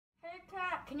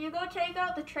Can you go take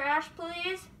out the trash,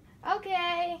 please?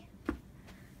 Okay.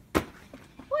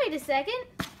 Wait a second.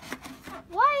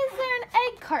 Why is there an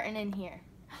egg carton in here?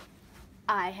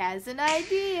 I has an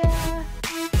idea.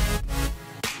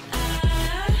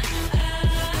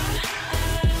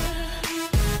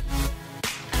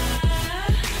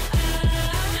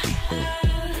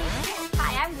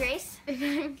 Hi, I'm Grace.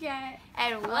 Okay.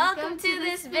 And welcome to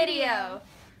this video.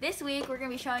 This week we're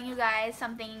going to be showing you guys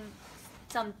some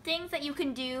things that you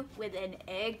can do with an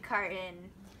egg carton.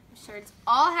 I'm sure it's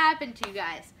all happened to you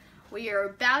guys where you're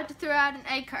about to throw out an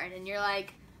egg carton and you're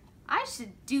like, I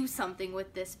should do something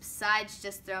with this besides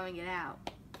just throwing it out.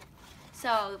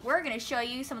 So we're going to show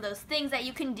you some of those things that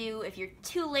you can do if you're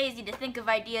too lazy to think of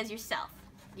ideas yourself.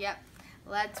 Yep.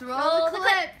 Let's roll the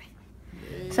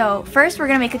clip. So first we're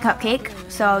going to make a cupcake.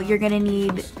 So you're going to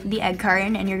need the egg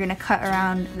carton and you're going to cut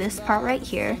around this part right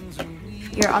here.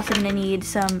 You're also going to need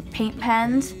some paint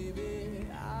pens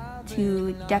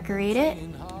to decorate it.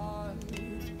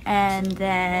 And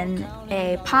then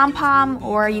a pom-pom,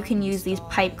 or you can use these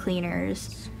pipe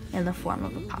cleaners in the form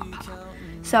of a pom-pom.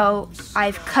 So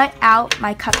I've cut out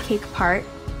my cupcake part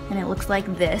and it looks like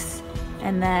this.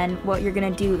 And then what you're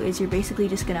going to do is you're basically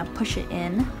just going to push it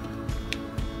in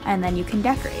and then you can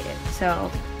decorate it.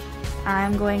 So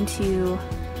I'm going to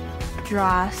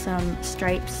draw some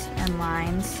stripes and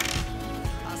lines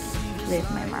with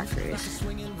my markers.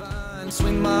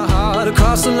 Swing my heart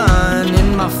across the line,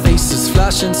 in my face is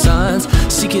flashing signs.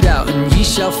 Seek it out and ye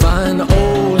shall find.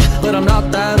 Old, but I'm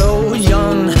not that old.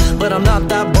 Young, but I'm not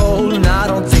that bold. And I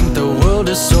don't think the world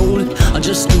is sold. I'm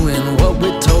just doing what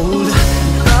we're told.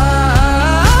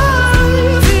 I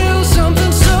feel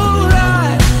something so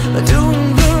right,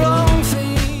 doing the wrong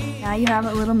thing. Now you have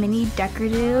a little mini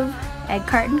decorative egg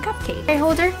carton cupcake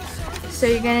Holder. So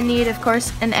you're going to need, of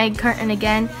course, an egg carton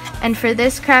again. And for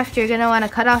this craft, you're going to want to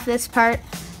cut off this part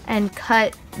and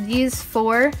cut these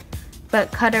four,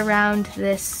 but cut around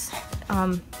this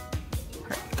part.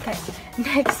 Okay.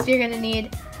 Next, you're going to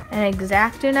need an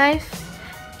X-Acto knife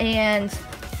and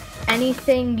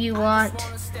anything you want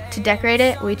to decorate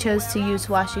it. We chose to use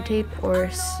washi tape,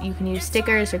 or you can use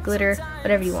stickers or glitter,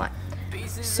 whatever you want.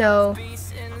 So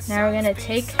now we're going to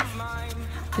take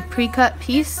the pre-cut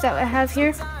piece that I have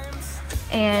here,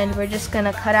 and we're just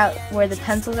gonna cut out where the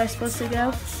pencils are supposed to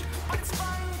go.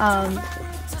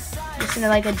 Just in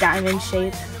like a diamond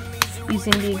shape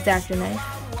using the X-Acto knife.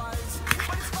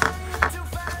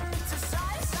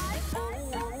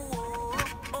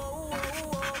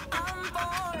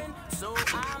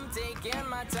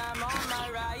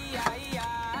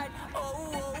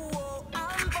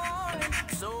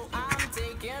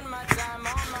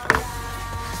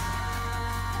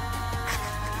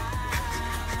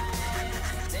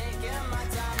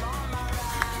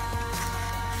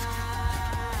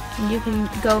 You can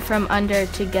go from under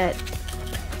to get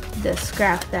the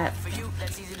scrap that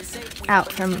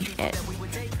out from it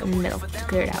in the middle to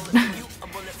clear it out.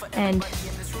 And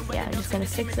yeah, I'm just gonna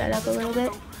fix that up a little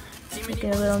bit, make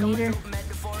it a little neater.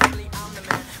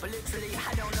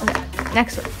 Okay,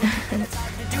 next one.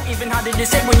 Even harder to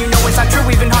say when you know it's not true.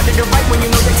 Even harder to write when you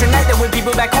know that tonight there were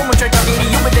people back home and tried talking to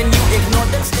you, but then you ignored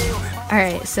them still.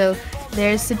 Alright, so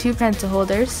there's the two pencil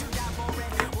holders.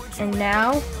 And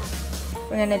now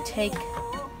we're going to take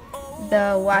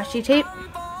the washi tape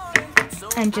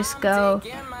and just go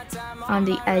on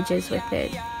the edges with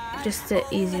it. Just the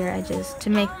easier edges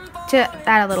to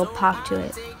add a little pop to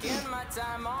it.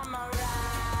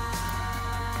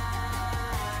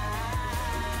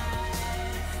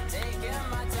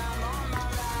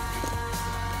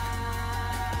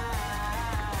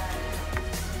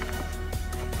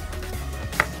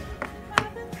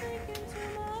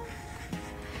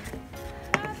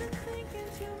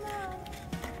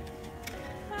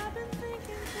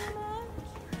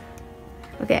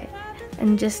 Okay,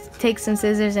 and just take some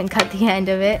scissors and cut the end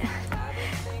of it.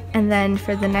 And then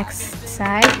for the next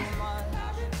side,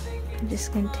 I'm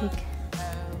just going to take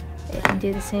it and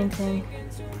do the same thing.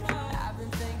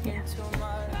 Yeah.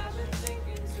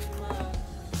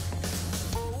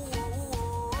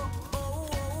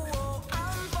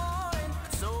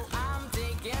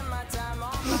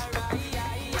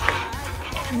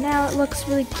 And now it looks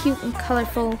really cute and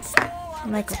colorful,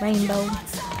 and like a rainbow.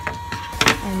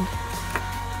 And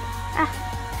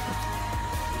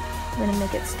I'm gonna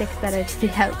make it stick better to the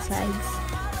outsides.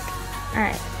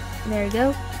 Alright, there we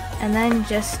go. And then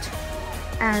just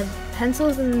add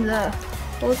pencils in the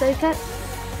holes I cut.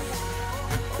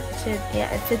 Yeah,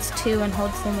 it fits two and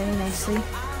holds them really nicely.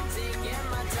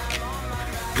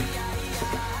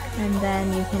 And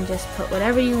then you can just put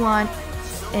whatever you want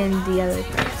in the other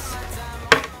parts.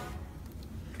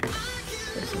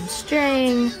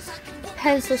 string,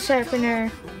 pencil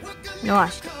sharpener, and a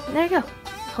washi tape. There you go.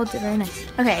 Holds it very nice.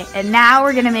 Okay, and now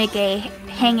we're gonna make a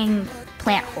hanging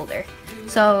plant holder.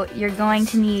 So you're going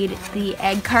to need the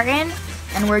egg carton,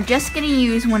 and we're just gonna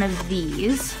use one of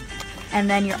these. And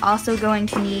then you're also going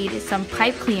to need some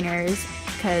pipe cleaners,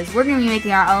 because we're gonna be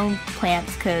making our own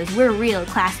plants because we're real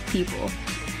classy people.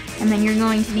 And then you're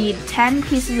going to need 10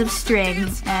 pieces of string,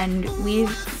 and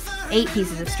 8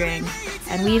 pieces of string,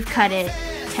 and we've cut it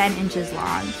 10 inches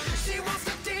long.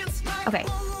 Okay,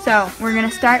 so we're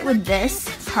gonna start with this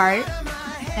part,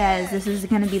 as this is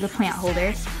gonna be the plant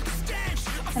holder.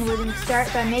 And we're gonna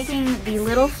start by making the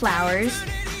little flowers.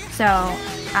 So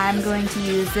I'm going to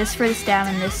use this for the stem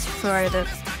and this for the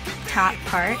top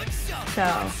part. So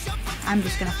I'm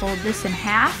just gonna fold this in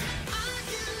half,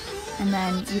 and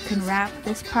then you can wrap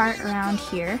this part around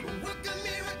here.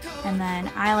 And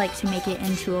then I like to make it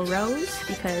into a rose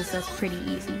because that's pretty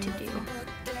easy to do.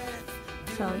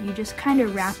 So you just kind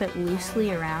of wrap it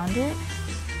loosely around it,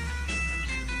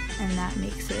 and that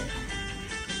makes it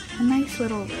a nice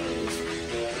little rose.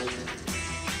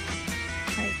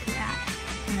 Like that.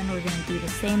 And then we're going to do the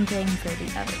same thing for the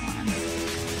other one.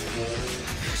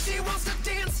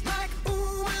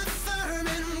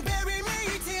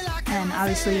 And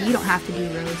obviously you don't have to do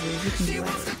roses, you can do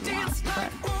whatever you want,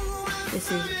 but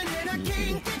this is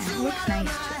easy and it looks nice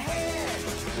too.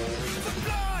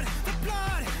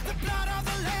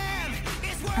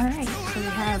 Alright, so we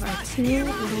have our 2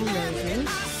 little roses.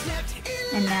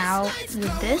 And now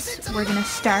with this, we're going to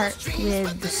start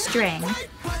with the string.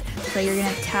 So you're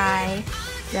going to tie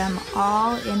them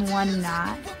all in one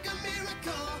knot.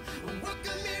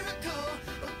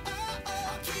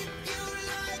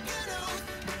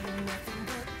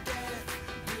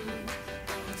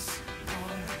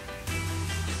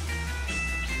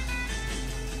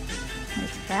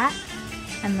 Like that.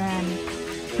 And then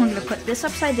we're going to put this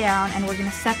upside down, and we're going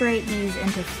to separate these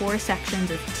into 4 sections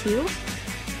of 2.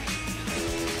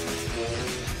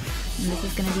 And this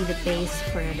is going to be the base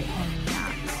for the hanging knots.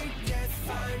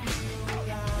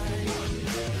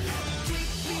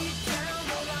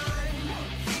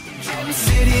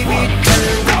 City, we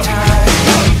turn the tide.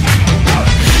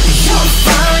 You'll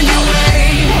find your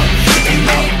way, and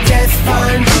make death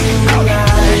find you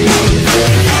alive.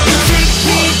 Take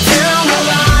me down the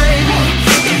line.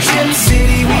 In Gem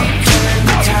City, we turn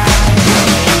the tide.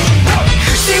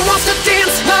 She wants to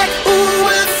dance like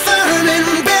Uma Thurman.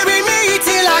 Bury me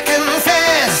till I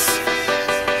confess.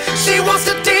 She wants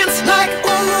to dance like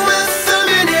Uma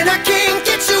Thurman, and I can't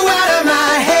get you out of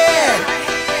my head.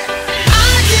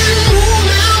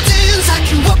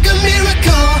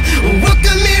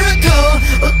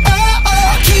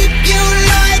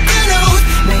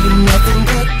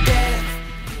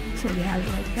 So you have it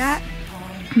like that,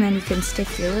 and then you can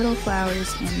stick your little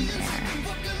flowers in there.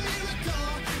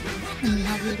 And you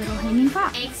have your little hanging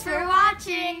pot. Thanks for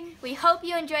watching! We hope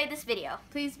you enjoyed this video.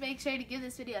 Please make sure to give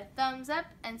this video a thumbs up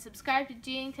and subscribe to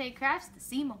G&K Crafts to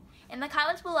see more. In the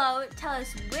comments below, tell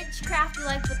us which craft you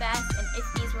liked the best and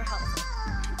if these were helpful.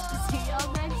 See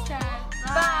y'all next time.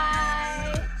 Bye!